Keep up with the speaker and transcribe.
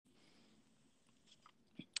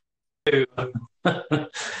So,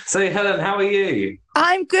 Helen, how are you?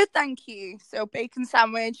 I'm good, thank you. So bacon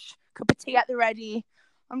sandwich, cup of tea at the ready.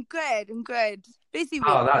 I'm good. I'm good. Busy week,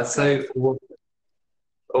 Oh, but that's good. so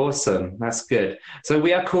awesome. That's good. So,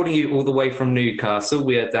 we are calling you all the way from Newcastle.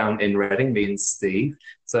 We are down in Reading, me and Steve.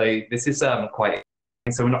 So, this is quite.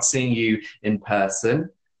 So, we're not seeing you in person,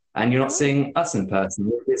 and you're not Oh. seeing us in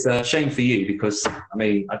person. It's a shame for you because, I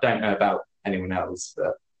mean, I don't know about anyone else,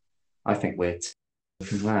 but I think we're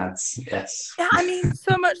two lads. Yes. Yeah, I mean,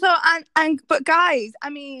 so much so. But guys, I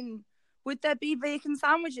mean, would there be bacon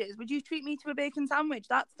sandwiches? Would you treat me to a bacon sandwich?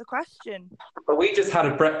 That's the question. But we just had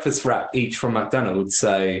a breakfast wrap each from McDonald's,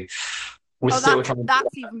 so we're Oh, still that's trying.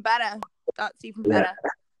 that's even better. That's even Yeah. better.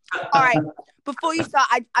 All right. Before you start,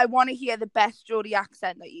 I want to hear the best Geordie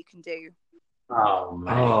accent that you can do. Oh,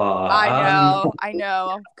 mate. Oh, I know. I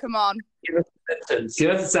know. Come on. give us a sentence. Give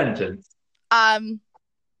us a sentence. Um,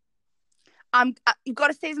 You've got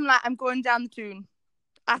to say something like, "I'm going down the tune."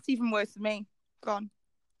 That's even worse than me. Go on.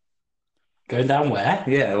 Going down where?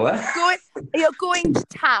 Yeah, what? You're going to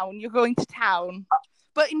town. You're going to town.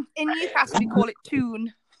 But in Newcastle, we call it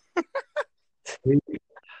tune.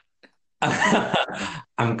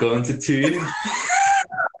 I'm going to tune.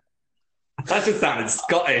 That just sounded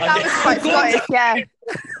Scottish. That was quite Scottish, yeah.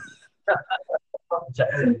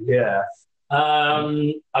 Yeah.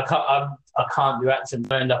 I can't do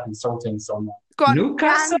accent. I end up insulting someone. Go on.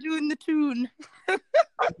 Newcastle. Can doing the tune.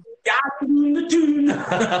 The tune.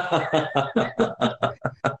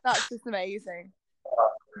 That's just amazing.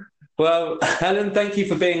 Well, Helen, thank you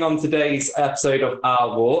for being on today's episode of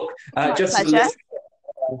Our Walk. My pleasure.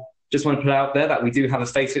 Just want to put out there that we do have a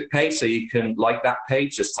Facebook page, so you can like that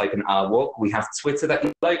page. Just type in Our Walk. We have Twitter that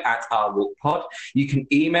you follow at Our Walk Pod. You can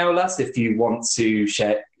email us if you want to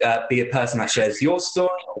share, be a person that shares your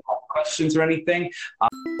story or have questions or anything.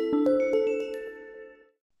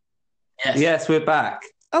 Yes, we're back.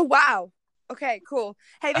 Oh, wow. Okay, cool.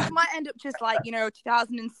 Hey, this might end up just like,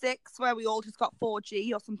 2006, where we all just got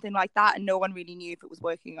 4G or something like that, and no one really knew if it was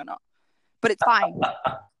working or not. But it's fine.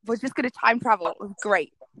 We're just going to time travel. It was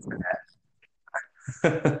great.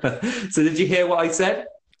 So did you hear what I said?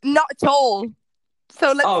 Not at all.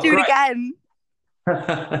 So let's do it again.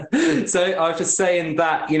 So I was just saying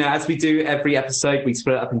that, as we do every episode, we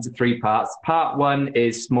split it up into 3 parts. Part 1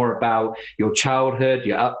 is more about your childhood,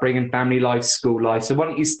 your upbringing, family life, school life. So why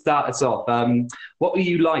don't you start us off? What were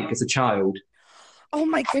you like as a child? Oh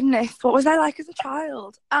my goodness, what was I like as a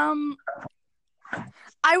child?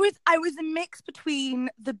 I was a mix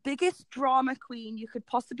between the biggest drama queen you could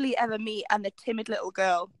possibly ever meet and the timid little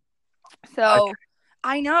girl. So okay.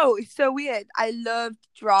 I know, it's so weird. I loved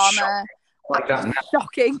drama.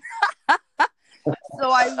 Shocking.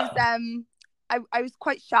 So I was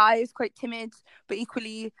quite shy, I was quite timid, but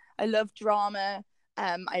equally I loved drama.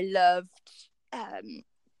 I loved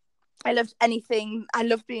anything. I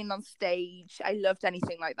loved being on stage. I loved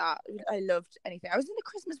anything like that. I loved anything. I was in the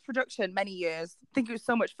Christmas production many years. I think it was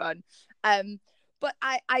so much fun. But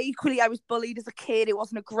I was bullied as a kid. It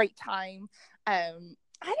wasn't a great time. I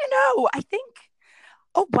don't know. I think,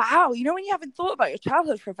 oh, wow. When you haven't thought about your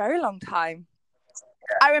childhood for a very long time.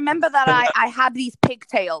 I remember that I had these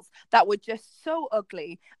pigtails that were just so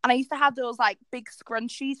ugly. And I used to have those like big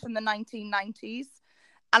scrunchies from the 1990s.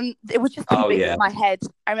 And it was just too big for my head.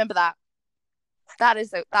 I remember that. That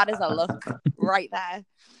is a look right there.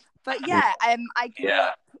 But yeah, I grew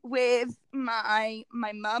up with my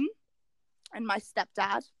mum and my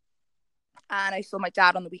stepdad, and I saw my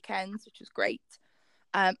dad on the weekends, which was great.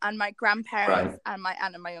 And my grandparents and my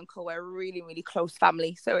aunt and my uncle were a really, really close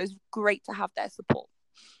family, so it was great to have their support.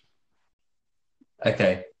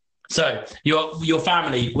 Okay, so your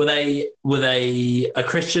family, were they a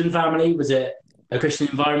Christian family? Was it a Christian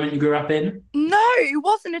environment you grew up in? No, it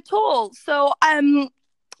wasn't at all. So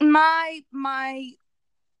my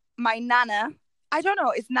nana, I don't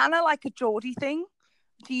know, is nana like a Geordie thing?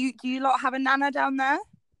 Do you lot have a nana down there?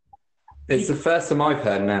 It's the first time I've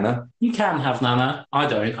heard nana. You can have nana. I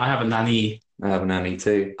don't. I have a nanny. I have a nanny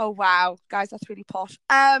too. Oh wow, guys, that's really posh.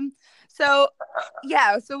 So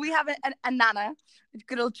we have a nana, a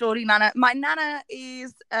good old Geordie nana. My nana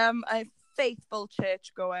is a faithful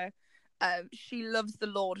churchgoer. She loves the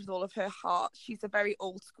Lord with all of her heart. She's a very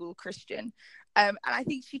old school Christian. And I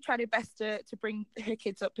think she tried her best to bring her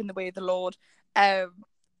kids up in the way of the Lord. But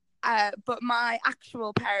my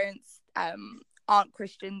actual parents aren't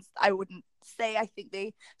Christians. I wouldn't say. I think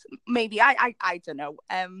they maybe I don't know.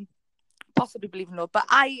 Possibly believe in Lord, but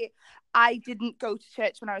I didn't go to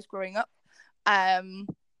church when I was growing up. But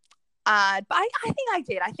I think I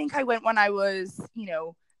did. I think I went when I was,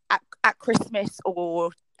 at Christmas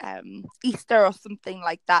or Easter or something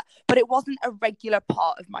like that, but it wasn't a regular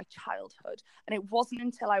part of my childhood. And it wasn't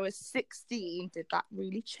until I was 16 did that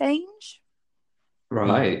really change.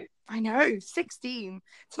 Right. I know, 16.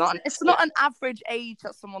 It's not an average age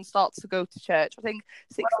that someone starts to go to church. I think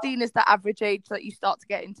 16 is the average age that you start to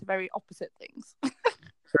get into very opposite things.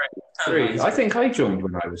 I think I joined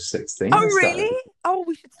when I was 16. Oh, really? Oh,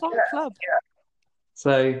 we should start a club.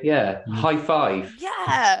 So, yeah, high five.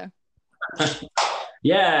 Yeah.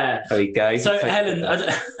 Yeah. There we go. So, Helen,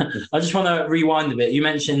 I just want to rewind a bit. You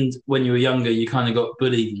mentioned when you were younger, you kind of got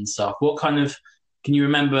bullied and stuff. What kind of, can you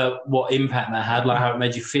remember what impact that had? Like how it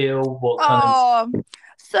made you feel? What kind of?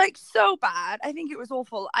 So bad. I think it was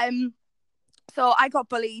awful. So I got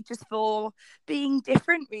bullied just for being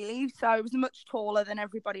different, really. So I was much taller than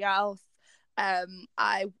everybody else.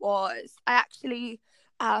 I actually,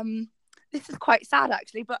 this is quite sad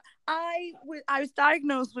actually, but I was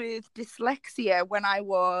diagnosed with dyslexia when I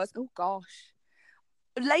was,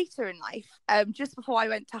 later in life, just before I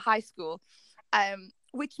went to high school,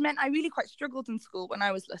 which meant I really quite struggled in school when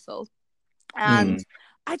I was little. And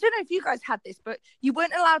I don't know if you guys had this, but you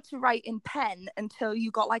weren't allowed to write in pen until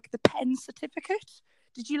you got like the pen certificate.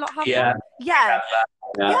 Did you not have that? Yeah.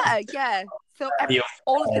 So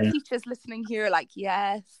all of the teachers listening here are like,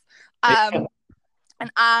 yes. And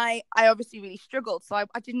I obviously really struggled, so I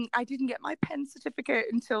didn't get my pen certificate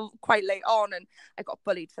until quite late on, and I got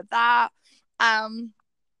bullied for that.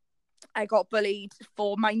 I got bullied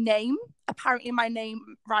for my name. Apparently, my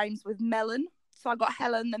name rhymes with melon, so I got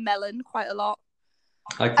Helen the Melon quite a lot.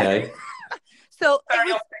 Okay. So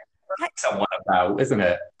someone about, isn't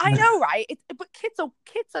it? I know, right? But kids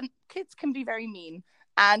can be very mean,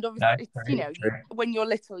 and obviously, when you're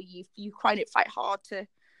little, you find it quite hard to.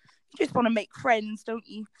 You just want to make friends, don't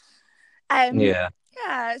you? Yeah.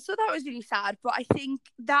 So that was really sad, but I think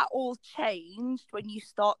that all changed when you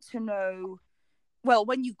start to know. Well,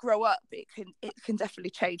 when you grow up, it can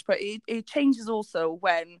definitely change, but it changes also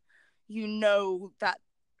when you know that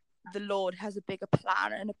the Lord has a bigger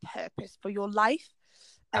plan and a purpose for your life.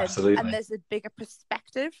 Absolutely. And there's a bigger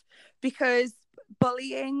perspective, because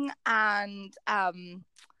bullying and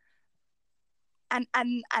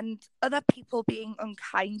other people being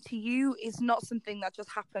unkind to you is not something that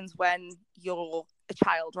just happens when you're a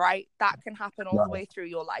child, right? That can happen all the way through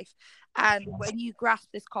your life. And when you grasp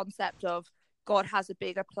this concept of God has a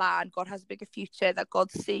bigger plan, God has a bigger future, that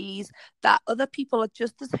God sees that other people are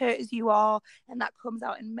just as hurt as you are, and that comes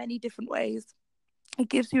out in many different ways, it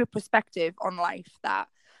gives you a perspective on life that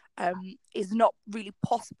is not really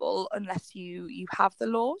possible unless you have the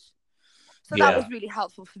Lord. So that was really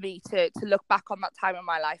helpful for me to look back on that time in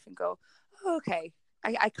my life and go, oh, okay,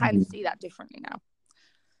 I kind of see that differently now.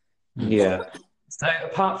 Yeah. So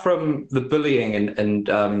apart from the bullying and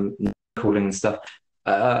calling and stuff,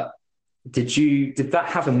 did that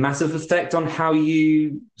have a massive effect on how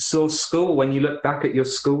you saw school when you look back at your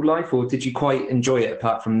school life, or did you quite enjoy it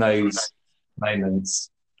apart from those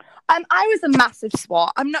moments? I was a massive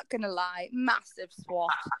swot. I'm not gonna lie, massive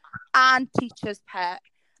swot and teacher's pet.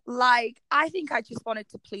 Like, I think I just wanted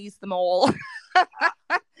to please them all.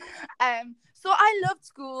 So I loved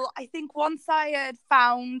school. I think once I had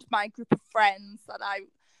found my group of friends that I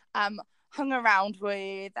hung around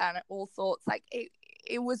with and all sorts, like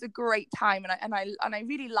it was a great time, and I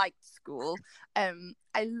really liked school.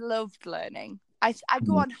 I loved learning. I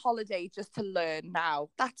go on holiday just to learn now.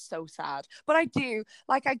 That's so sad, but I do.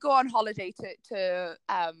 Like, I go on holiday to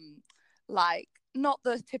like, not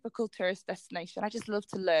the typical tourist destination. I just love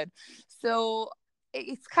to learn. So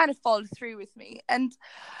it's kind of followed through with me. And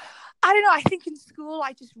I don't know, I think in school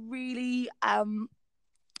I just really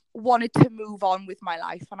wanted to move on with my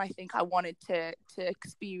life, and I think I wanted to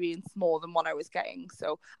experience more than what I was getting.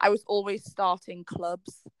 So I was always starting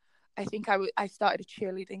clubs. I think I started a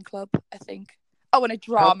cheerleading club, I think. Oh, and a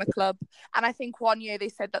drama club. And I think one year they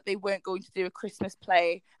said that they weren't going to do a Christmas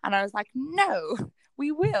play, and I was like, no,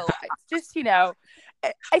 we will. It's just,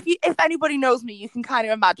 if anybody knows me, you can kind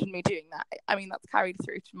of imagine me doing that. I mean, that's carried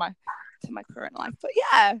through to my current life. But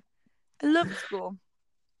yeah, I love school.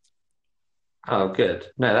 Oh, good.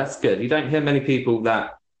 No, that's good. You don't hear many people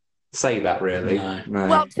that say that, really. No.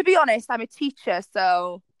 Well, to be honest, I'm a teacher,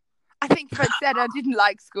 so I think if I said I didn't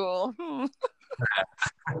like school.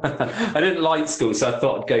 I didn't like school, so I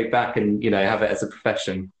thought I'd go back and, have it as a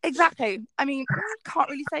profession. Exactly. I mean, can't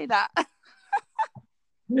really say that.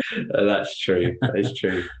 That's true. That is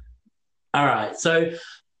true. All right. So,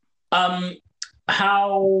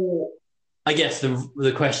 how? I guess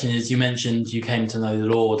the question is, you mentioned you came to know the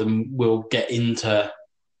Lord, and we'll get into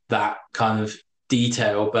that kind of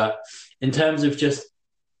detail. But in terms of just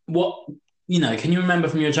what can you remember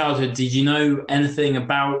from your childhood, did you know anything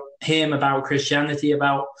about him, about Christianity,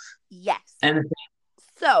 about Yes. anything?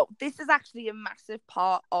 So this is actually a massive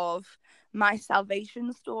part of my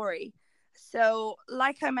salvation story. So,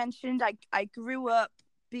 like I mentioned, I grew up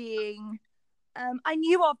being, I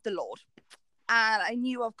knew of the Lord, and I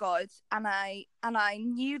knew of God, and I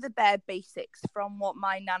knew the bare basics from what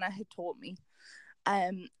my nana had taught me.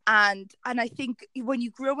 And I think when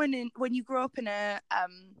you grow up in a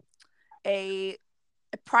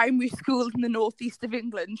primary school in the northeast of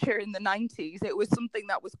England during the 90s, it was something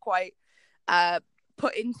that was quite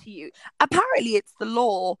put into you. Apparently, it's the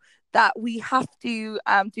law that we have to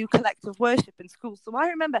do collective worship in school. So I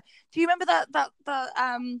remember. Do you remember that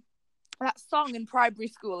song in primary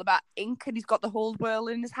school about ink, and he's got the whole world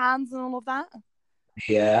in his hands and all of that?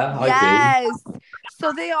 Yeah, I Yes.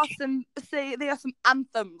 So they are some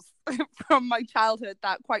anthems from my childhood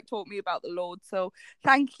that quite taught me about the Lord. So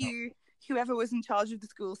thank you, whoever was in charge of the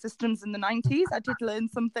school systems in the 90s. I did learn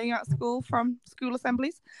something at school from school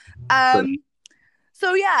assemblies.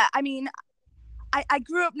 So yeah, I mean, I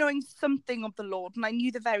grew up knowing something of the Lord, and I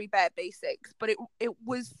knew the very bare basics. But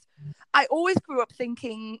I always grew up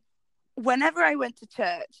thinking, whenever I went to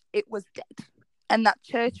church, it was dead, and that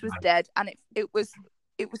church was dead, and it was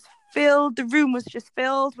filled. The room was just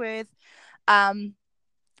filled with an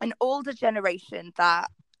older generation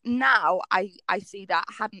that now I see that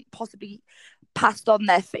hadn't possibly passed on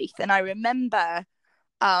their faith. And I remember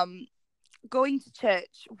going to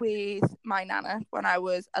church with my nana when I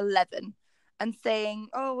was 11 and saying,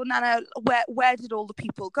 "Oh, Nana, where did all the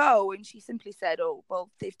people go?" And she simply said, "Oh,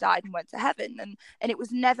 well, they've died and went to heaven." And it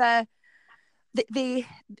was never the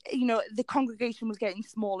congregation was getting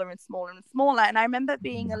smaller and smaller and smaller. And I remember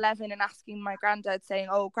being 11 and asking my granddad, saying,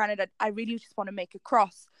 "Oh, granddad, I really just want to make a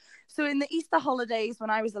cross." So in the Easter holidays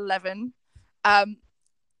when I was 11,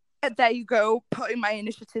 there you go, putting my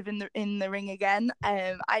initiative in the ring again.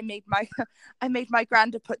 I made my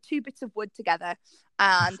granddad put 2 bits of wood together,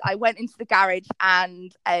 and I went into the garage,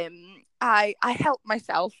 and I helped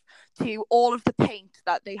myself to all of the paint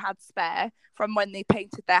that they had spare from when they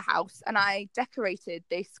painted their house, and I decorated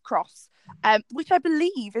this cross, which I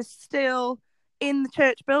believe is still in the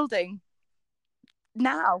church building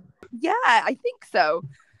now. Yeah, I think so.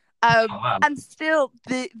 Wow. And still,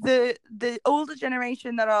 the older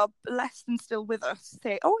generation that are blessed and still with us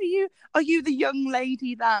say, "Oh, are you the young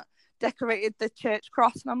lady that decorated the church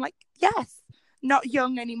cross?" And I'm like, "Yes, not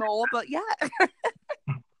young anymore, but yeah."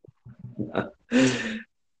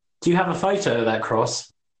 Do you have a photo of that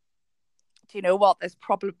cross? Do you know what? There's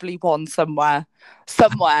probably one somewhere.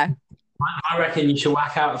 I reckon you should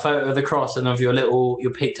whack out a photo of the cross and of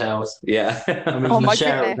your pigtails. Yeah. Oh my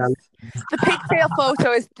goodness. The pigtail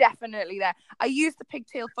photo is definitely there. I used the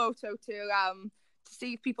pigtail photo to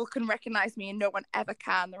see if people can recognize me, and no one ever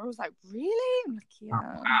can. They're always like, "Really?" I'm like,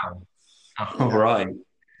 "Yeah." Wow. All right.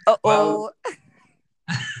 Uh-oh.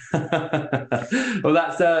 Well,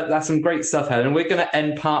 that's some great stuff, Helen. We're going to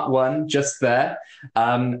end part 1 just there,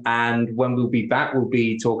 and when we'll be back, we'll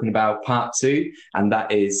be talking about part 2, and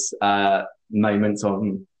that is moments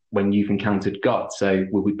on when you've encountered God. So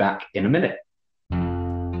we'll be back in a minute.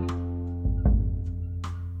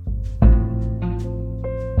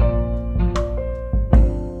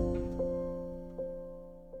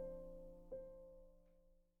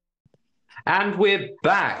 And we're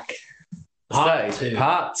back. Part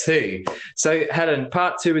two. So, Helen,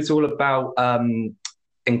 part 2 is all about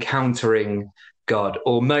encountering God,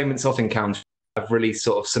 or moments of encounter have really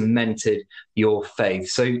sort of cemented your faith.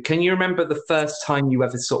 So, can you remember the first time you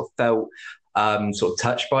ever sort of felt sort of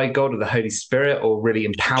touched by God or the Holy Spirit, or really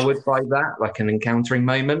empowered by that, like an encountering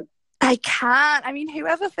moment? I can't. I mean,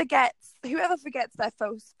 whoever forgets their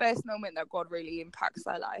first moment that God really impacts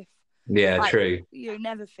their life. Yeah, true. You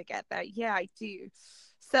never forget that. Yeah, I do.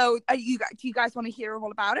 So, do you guys want to hear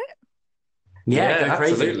all about it? Yeah,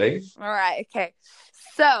 absolutely. All right, okay.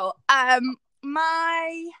 So,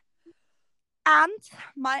 my aunt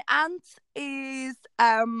is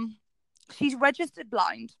she's registered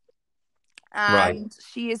blind, and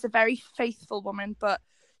she is a very faithful woman. But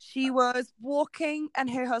she was walking, and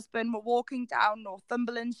her husband were walking down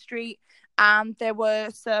Northumberland Street, and there were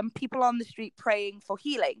some people on the street praying for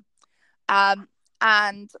healing.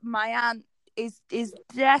 And my aunt is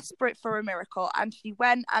desperate for a miracle, and she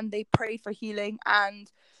went and they prayed for healing,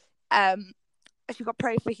 and she got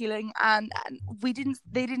prayed for healing, and they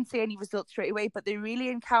didn't see any results straight away, but they really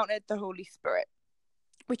encountered the Holy Spirit,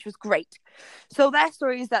 which was great. So their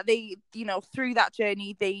story is that they, through that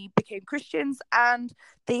journey, they became Christians, and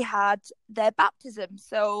they had their baptism.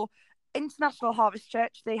 So International Harvest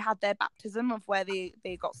Church, they had their baptism of where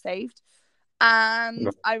they got saved. And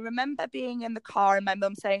Right. I remember being in the car and my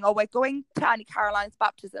mum saying, "Oh, we're going to Annie Caroline's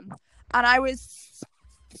baptism," and I was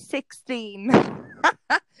 16.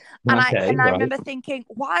 I Okay, right. remember thinking,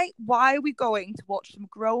 why are we going to watch some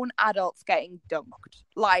grown adults getting dunked?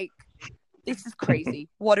 Like, this is crazy.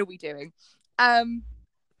 What are we doing?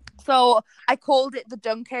 So I called it the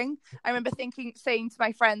dunking. I remember saying to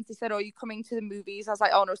my friends, they said, "Oh, are you coming to the movies?" I was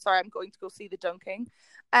like, "Oh no, sorry, I'm going to go see the dunking."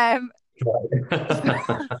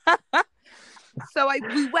 So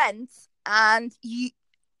we went, and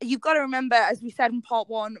you've got to remember, as we said in part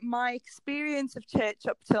one, my experience of church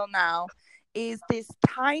up till now is this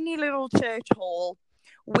tiny little church hall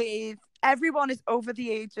with everyone is over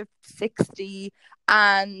the age of 60,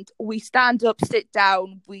 and we stand up, sit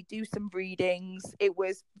down, we do some readings. It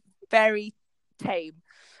was very tame.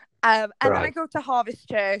 And then I go to Harvest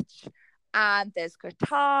Church, and there's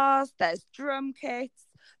guitars, there's drum kits.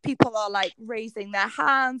 People are like raising their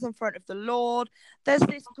hands in front of the Lord. There's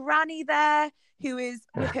this granny there who is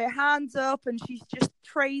with her hands up, and she's just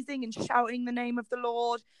praising and shouting the name of the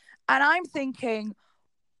Lord. And I'm thinking,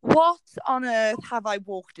 what on earth have I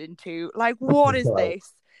walked into? Like, what is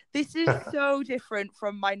this? This is so different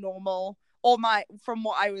from my normal, or from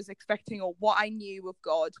what I was expecting, or what I knew of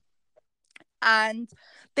God. And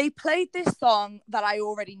they played this song that I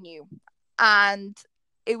already knew, and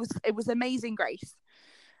it was Amazing Grace.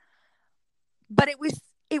 But it was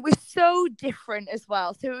so different as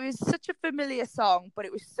well. So it was such a familiar song, but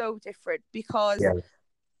it was so different because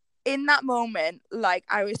in that moment, like,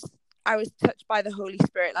 I was touched by the Holy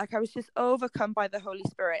Spirit. Like, I was just overcome by the Holy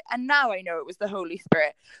Spirit. And now I know it was the Holy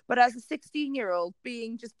Spirit. But as a 16-year-old,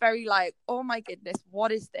 being just very like, oh my goodness,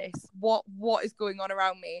 what is this? What is going on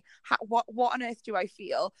around me? What on earth do I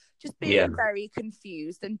feel? Just being very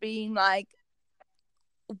confused and being like,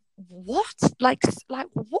 what? Like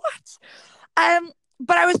what?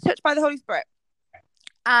 But I was touched by the Holy Spirit.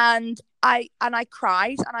 And I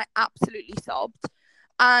cried, and I absolutely sobbed.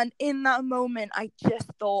 And in that moment, I just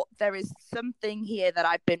thought, there is something here that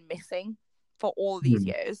I've been missing for all these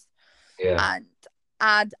years. Yeah.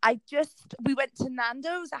 And we went to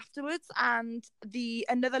Nando's afterwards, and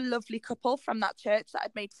another lovely couple from that church that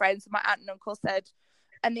I'd made friends with, my aunt and uncle, said,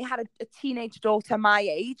 and they had a teenage daughter my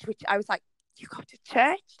age, which I was like, "You go to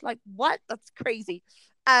church? Like, what? That's crazy."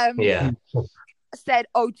 Said,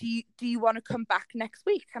 "Oh, do you want to come back next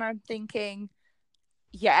week?" And I'm thinking,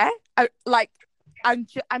 yeah,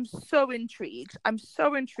 I'm so intrigued. I'm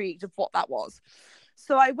so intrigued of what that was.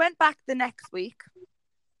 So I went back the next week,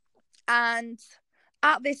 and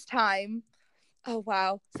at this time, oh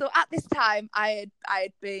wow. So at this time, I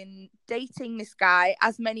had been dating this guy,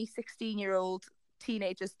 as many 16-year-old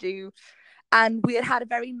teenagers do, and we had a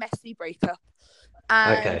very messy breakup.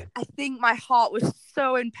 And I think my heart was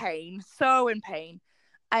so in pain.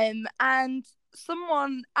 And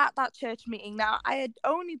someone at that church meeting, now I had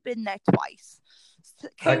only been there twice,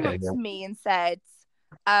 came up to me and said,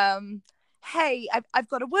 "Hey, I've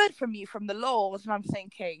got a word from you from the Lord." And I'm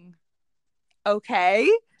thinking, okay,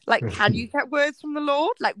 like, can you get words from the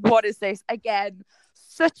Lord? Like, what is this? Again,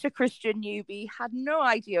 such a Christian newbie, had no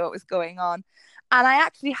idea what was going on. And I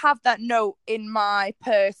actually have that note in my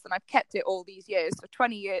purse, and I've kept it all these years, for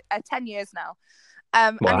 10 years now.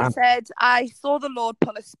 And it said, "I saw the Lord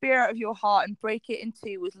pull a spear out of your heart and break it in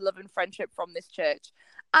two with love and friendship from this church."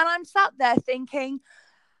 And I'm sat there thinking,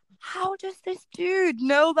 how does this dude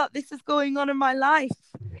know that this is going on in my life?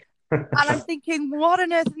 And I'm thinking, what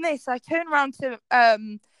on earth is this? I turned around to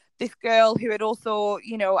this girl who had also,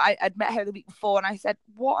 I'd met her the week before, and I said,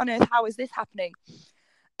 "What on earth? How is this happening?"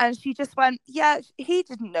 And she just went, "Yeah, he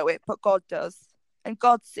didn't know it, but God does. And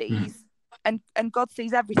God sees. And God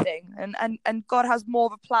sees everything. And God has more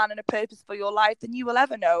of a plan and a purpose for your life than you will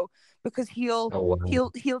ever know, because he'll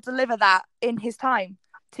deliver that in his time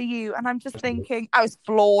to you." And I'm just thinking, I was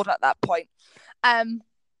floored at that point. And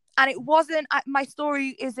it wasn't, my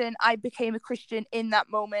story isn't, I became a Christian in that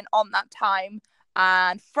moment, on that time.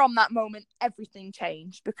 And from that moment, everything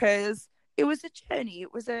changed, because it was a journey.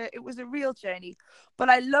 It was a real journey. But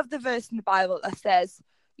I love the verse in the Bible that says,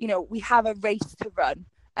 we have a race to run,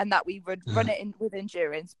 and that we would run it with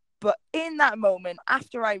endurance. But in that moment,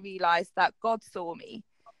 after I realized that God saw me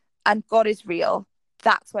and God is real,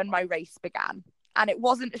 that's when my race began. And it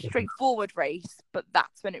wasn't a straightforward race, but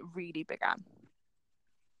that's when it really began.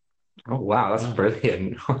 Oh wow, that's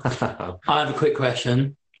brilliant. I have a quick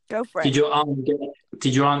question. Go for it. Did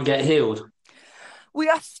your aunt get healed? We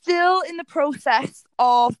are still in the process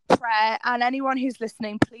of prayer, and anyone who's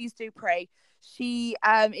listening, please do pray. She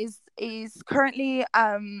is currently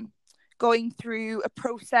going through a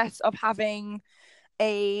process of having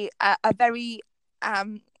a very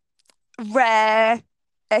rare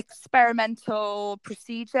experimental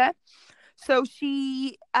procedure. So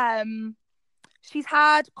she's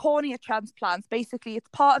had cornea transplants. Basically, it's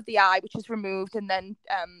part of the eye which is removed and then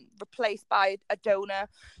replaced by a donor.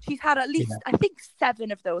 She's had at least, I think,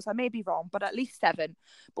 7 of those. I may be wrong, but at least 7.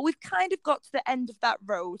 But we've kind of got to the end of that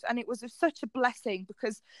road, and it was such a blessing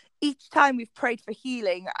because each time we've prayed for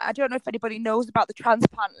healing, I don't know if anybody knows about the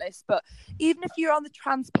transplant list, but even if you're on the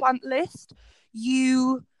transplant list,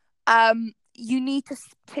 you need to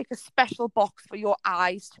tick a special box for your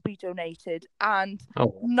eyes to be donated, and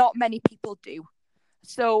not many people do.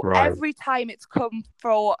 So every time it's come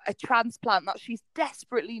for a transplant that she's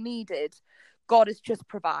desperately needed, God has just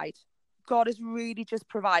provided. God has really just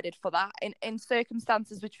provided for that in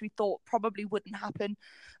circumstances which we thought probably wouldn't happen.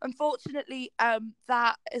 Unfortunately,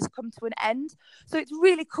 that has come to an end. So it's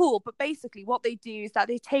really cool. But basically what they do is that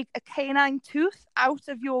they take a canine tooth out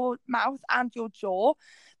of your mouth and your jaw.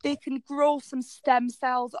 They can grow some stem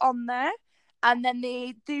cells on there. And then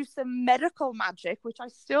they do some medical magic, which I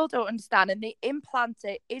still don't understand. And they implant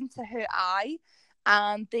it into her eye.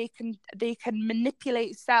 And they can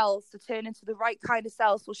manipulate cells to turn into the right kind of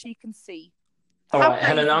cells so she can see. All right,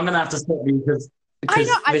 Helen, I'm going to have to stop you because I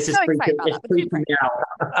know, I'm this so is excited about that. freaking me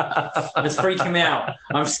out. It's freaking me out.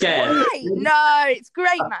 I'm scared. Why? No, it's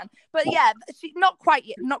great, man. But yeah, she's not quite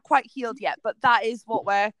healed yet. But that is what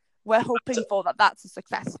we're hoping for. That's a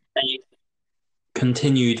success.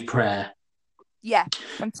 Continued prayer. Yeah,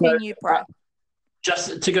 continued prayer.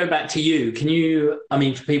 Just to go back to you, can you,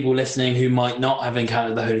 for people listening who might not have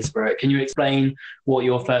encountered the Holy Spirit, can you explain what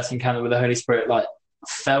your first encounter with the Holy Spirit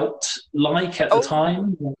felt like at the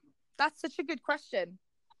time? That's such a good question.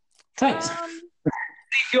 Thanks.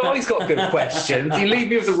 You always got good questions. You leave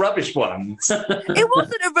me with the rubbish ones. It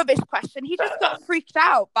wasn't a rubbish question. He just got freaked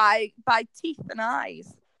out by teeth and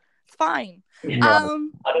eyes. It's fine. Yeah.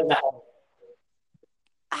 I don't know.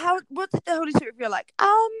 What did the Holy Spirit feel like?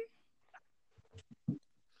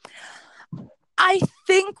 I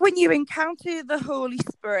think when you encounter the Holy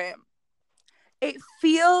Spirit, it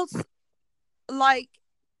feels like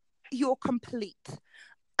you're complete.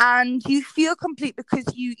 And you feel complete because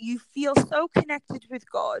you feel so connected with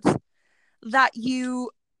God that the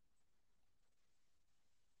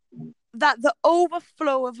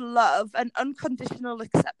overflow of love and unconditional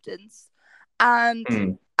acceptance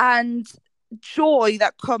and joy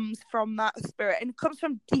that comes from that spirit, and it comes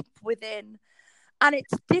from deep within. And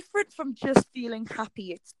it's different from just feeling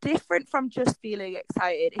happy. It's different from just feeling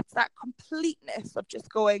excited. It's that completeness of just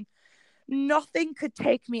going, nothing could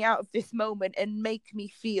take me out of this moment and make me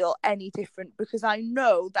feel any different, because I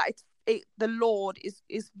know that the Lord is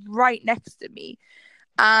right next to me.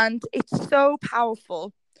 And it's so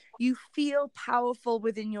powerful. You feel powerful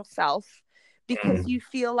within yourself because you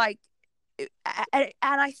feel like, and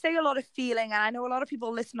I say a lot of feeling, and I know a lot of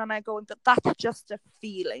people listen and I go, that's just a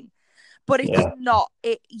feeling. But it's not.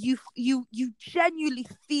 You genuinely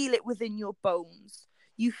feel it within your bones.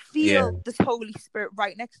 You feel this Holy Spirit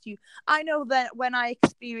right next to you. I know that when I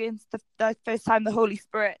experienced the first time the Holy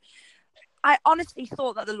Spirit, I honestly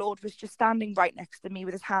thought that the Lord was just standing right next to me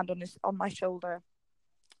with his hand on my shoulder.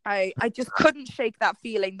 I just couldn't shake that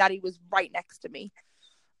feeling that he was right next to me.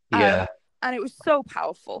 And it was so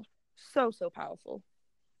powerful. So powerful.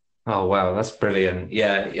 Oh, wow. That's brilliant.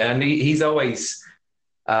 Yeah. And he's always...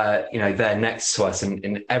 there next to us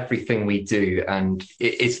in everything we do, and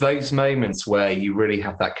it's those moments where you really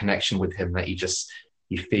have that connection with him that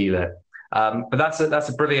you feel it. But that's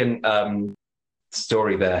a brilliant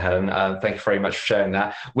story there, Helen. Thank you very much for sharing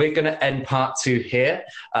that. We're going to end part 2 here.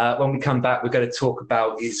 When we come back, we're going to talk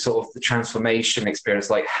about sort of the transformation experience,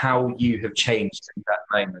 like how you have changed in that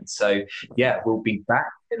moment. So we'll be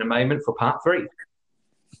back in a moment for part 3.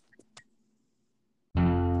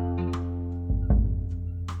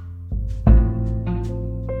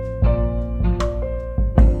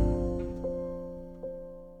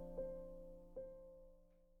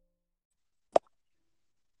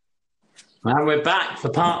 And we're back for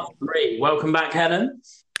part 3. Welcome back, Helen.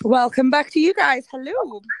 Welcome back to you guys.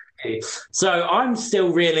 Hello. So I'm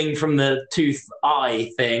still reeling from the tooth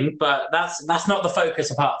eye thing, but that's not the focus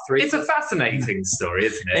of part 3. It's a fascinating story,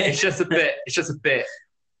 isn't it? It's just a bit.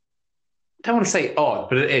 I don't want to say odd,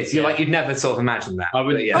 but it is. You'd never sort of imagine that.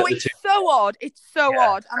 It's so odd. It's so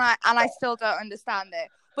odd, and I still don't understand it.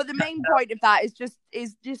 But the main point of that is just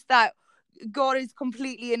that God is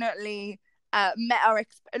completely and utterly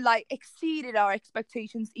exceeded our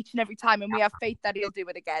expectations each and every time, and we have faith that he'll do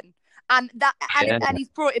it again. And he's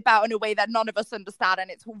brought it about in a way that none of us understand,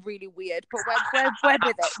 and it's really weird. But we're with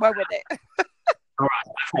it. We're with it. All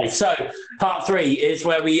right. Okay. So part 3 is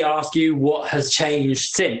where we ask you what has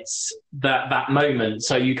changed since that moment.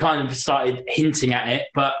 So you kind of started hinting at it,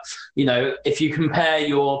 but if you compare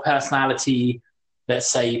your personality,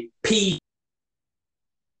 let's say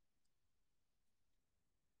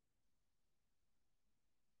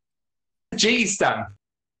G stand.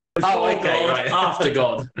 Oh, okay, right. After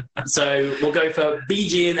God. So we'll go for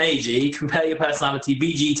BG and AG. Compare your personality,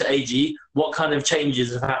 BG to AG. What kind of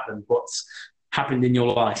changes have happened? What's happened in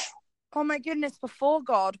your life? Oh my goodness, before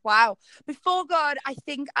God, wow. Before God, I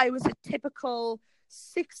think I was a typical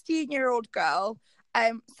 16-year-old girl.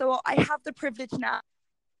 So I have the privilege now,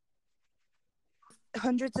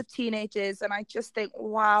 hundreds of teenagers, and I just think,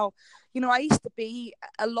 wow, I used to be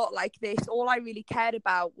a lot like this. All I really cared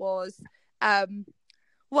about was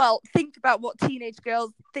think about what teenage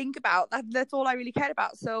girls think about. That's all I really cared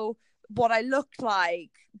about. So what I looked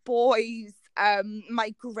like, boys,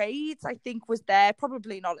 my grades, I think, was there.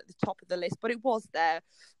 Probably not at the top of the list, but it was there.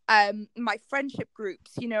 My friendship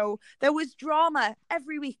groups, there was drama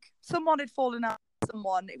every week. Someone had fallen out with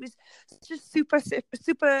someone. It was just super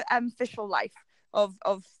superficial life of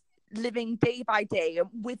living day by day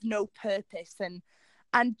with no purpose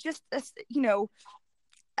and just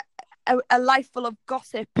a life full of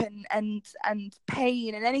gossip and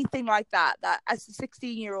pain and anything like that as a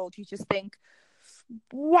 16-year-old you just think,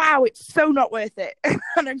 wow, it's so not worth it.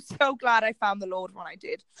 And I'm so glad I found the Lord when I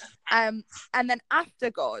did. And then after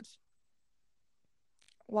God,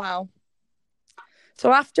 wow.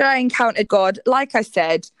 So after I encountered God, like I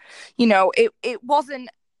said, it wasn't,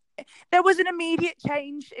 there was an immediate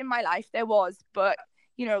change in my life. There was, but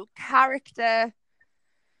character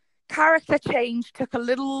change took a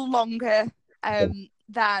little longer than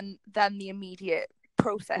the immediate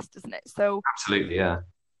process, doesn't it? So absolutely, yeah.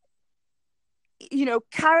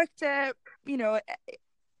 Character,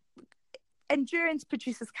 endurance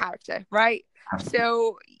produces character, right? Absolutely.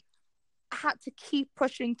 So I had to keep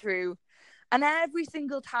pushing through, and every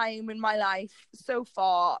single time in my life so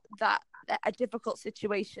far that a difficult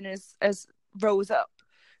situation has rose up,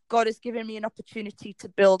 God has given me an opportunity to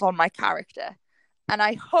build on my character. And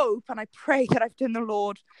I hope and I pray that I've done the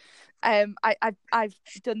Lord. I've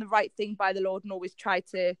done the right thing by the Lord and always tried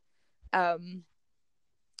to,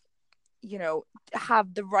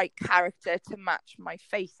 have the right character to match my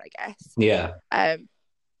faith, I guess. Yeah.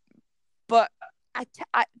 But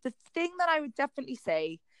the thing that I would definitely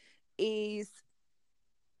say is,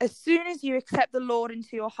 as soon as you accept the Lord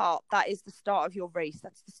into your heart, that is the start of your race.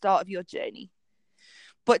 That's the start of your journey.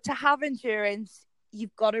 But to have endurance,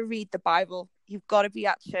 you've got to read the Bible. You've got to be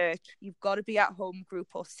at church. You've got to be at home group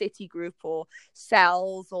or city group or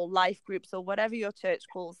cells or life groups or whatever your church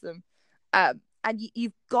calls them. And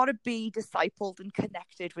you've got to be discipled and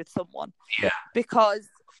connected with someone. Yeah. Because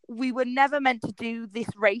we were never meant to do this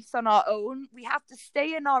race on our own. We have to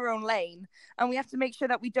stay in our own lane, and we have to make sure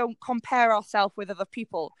that we don't compare ourselves with other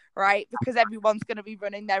people, right? Because everyone's going to be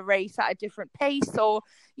running their race at a different pace, or,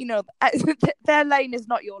 their lane is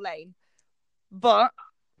not your lane. But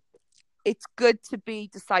it's good to be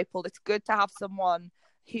discipled. It's good to have someone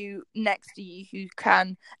who next to you who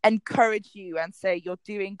can encourage you and say, you're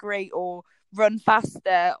doing great, or run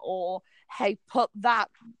faster, or hey, put that,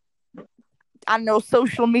 I don't know,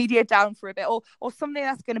 social media down for a bit, or something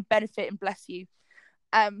that's going to benefit and bless you.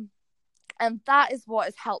 And that is what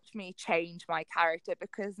has helped me change my character,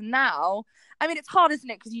 because now, I mean, it's hard, isn't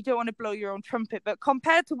it? Because you don't want to blow your own trumpet, but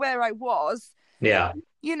compared to where I was, yeah,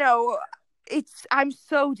 I'm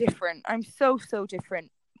so different. I'm so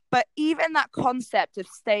different. But even that concept of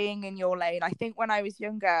staying in your lane, I think when I was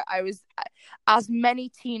younger, I was, as many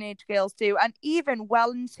teenage girls do, and even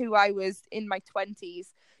well into I was in my 20s,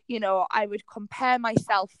 I would compare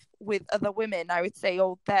myself with other women. I would say,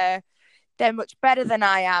 oh, they're much better than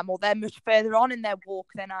I am, or they're much further on in their walk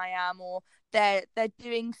than I am, or they're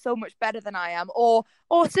doing so much better than I am, or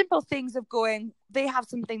simple things of going, they have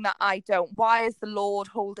something that I don't. Why is the Lord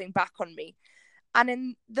holding back on me? And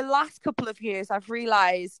in the last couple of years, I've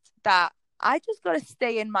realized that I just got to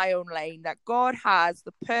stay in my own lane, that God has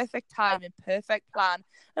the perfect time and perfect plan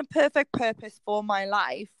and perfect purpose for my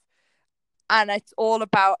life. And it's all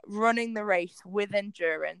about running the race with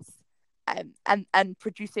endurance and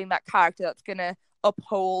producing that character that's going to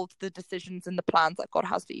uphold the decisions and the plans that God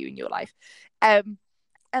has for you in your life.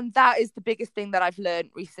 And that is the biggest thing that I've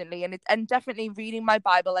learned recently. And definitely reading my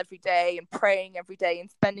Bible every day and praying every day and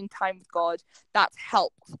spending time with God, that's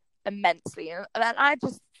helped immensely. And I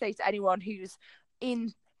just say to anyone who's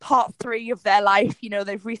in part 3 of their life,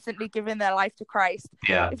 they've recently given their life to Christ.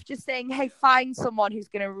 Yeah. It's just saying, hey, find someone who's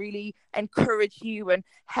going to really encourage you and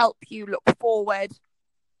help you look forward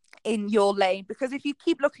in your lane, because if you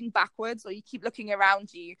keep looking backwards or you keep looking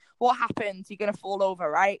around you, what happens? You're going to fall over,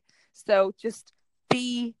 right? So just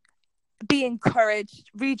be encouraged,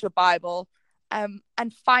 read your Bible, and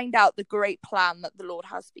find out the great plan that the Lord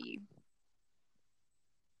has for you.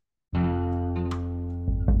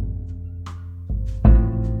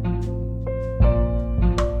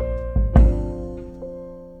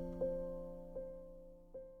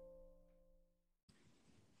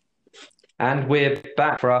 And we're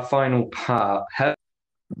back for our final part.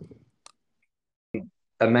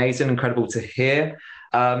 Amazing, incredible to hear.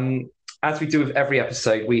 As we do with every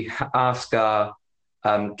episode, we ask our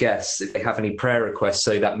guests if they have any prayer requests.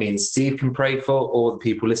 So that means Steve can pray for, or the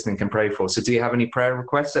people listening can pray for. So do you have any prayer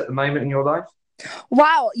requests at the moment in your life?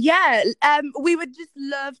 Wow, yeah. We would just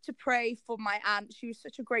love to pray for my aunt. She was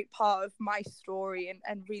such a great part of my story,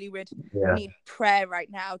 and really would need prayer right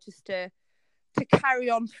now, just to carry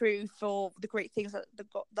on through for the great things that the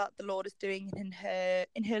Lord is doing in her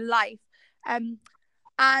life. And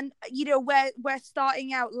we're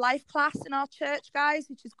starting out life class in our church, guys,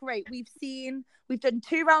 which is great. We've done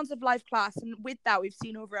 2 rounds of life class, and with that we've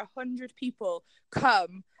seen over 100 people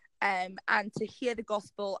come and to hear the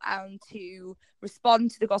gospel and to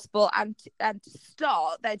respond to the gospel and to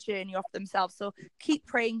start their journey off themselves. So keep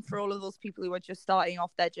praying for all of those people who are just starting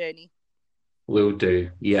off their journey. Will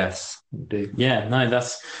do. Yes, will do. Yeah, no,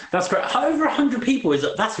 that's great. Over 100 people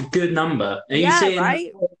that's a good number.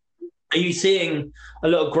 Right? Are you seeing a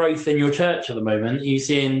lot of growth in your church at the moment? Are you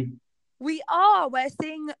seeing? We're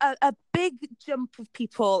seeing a big jump of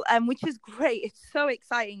people, which is great. It's so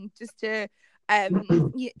exciting just to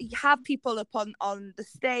you have people up on the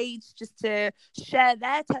stage just to share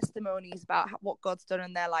their testimonies about what God's done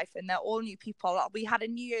in their life, and they're all new people. We had a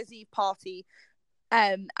New Year's Eve party,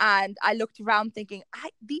 and I looked around thinking,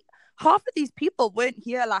 half of these people weren't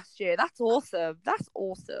here last year. That's awesome.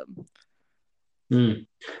 You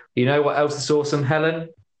know what else is awesome, Helen?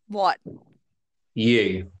 What?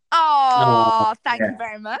 You. Oh, thank you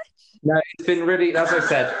very much. No, it's been really, as I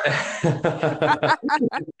said,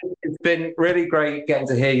 it's been really great getting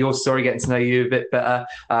to hear your story, getting to know you a bit better.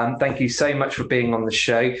 Thank you so much for being on the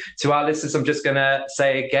show. To our listeners, I'm just going to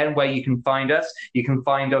say again where you can find us. You can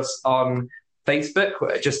find us on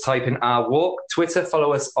Facebook. Just type in Our Walk. Twitter,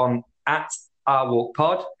 follow us on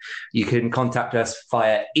 @OurWalkPod. You can contact us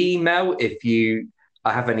via email if you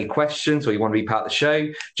have any questions or you want to be part of the show.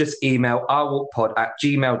 Just email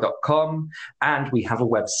ourwalkpod@gmail.com, and we have a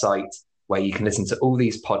website where you can listen to all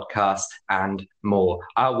these podcasts and more,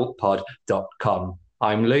 ourwalkpod.com.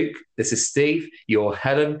 I'm Luke. This is Steve. You're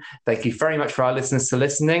Helen. Thank you very much for our listeners for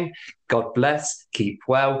listening. God bless. Keep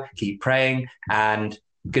well. Keep praying. And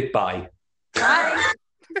goodbye. Bye.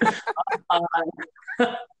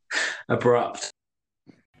 Abrupt.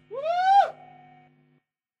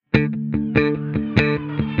 Woo!